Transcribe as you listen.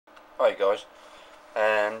Hi guys,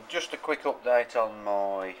 just a quick update on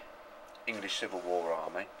my English Civil War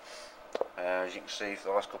army. As you can see, for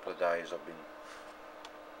the last couple of days I've been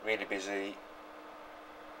really busy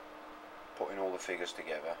putting all the figures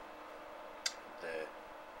together.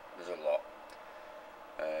 There's a lot.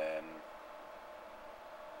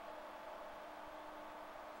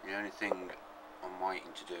 The only thing I'm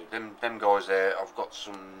waiting to do, them guys there, I've got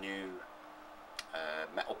some new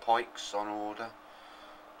metal pikes on order.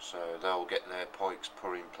 So they'll get their pikes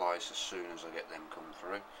put in place as soon as I get them come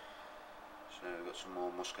through. So we've got some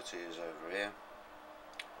more musketeers over here.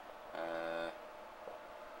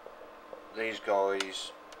 These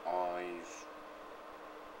guys, I've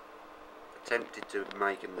attempted to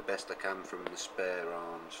make them the best I can from the spare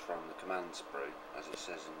arms from the command sprue, as it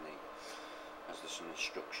says in as there's some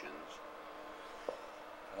instructions.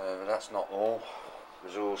 But that's not all.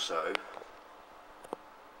 There's also,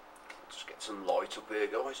 just get some light up here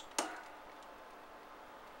guys.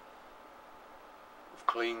 I've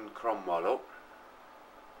cleaned Cromwell up.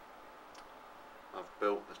 I've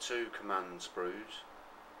built the 2 command sprues.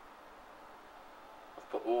 I've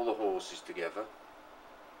put all the horses together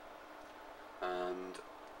and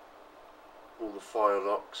all the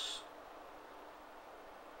firelocks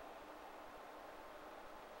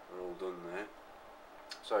are all done there.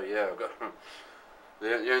 So yeah, I've got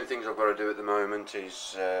the only things I've got to do at the moment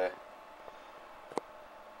is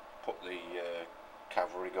put the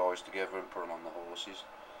cavalry guys together and put them on the horses.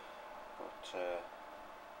 But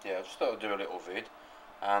yeah, I just thought I'd do a little vid,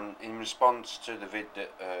 and in response to the vid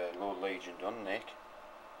that Lord Legion done, Nick,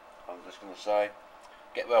 I'm just going to say,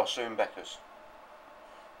 get well soon, Beckers.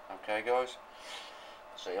 Okay guys,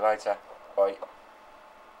 see you later, bye.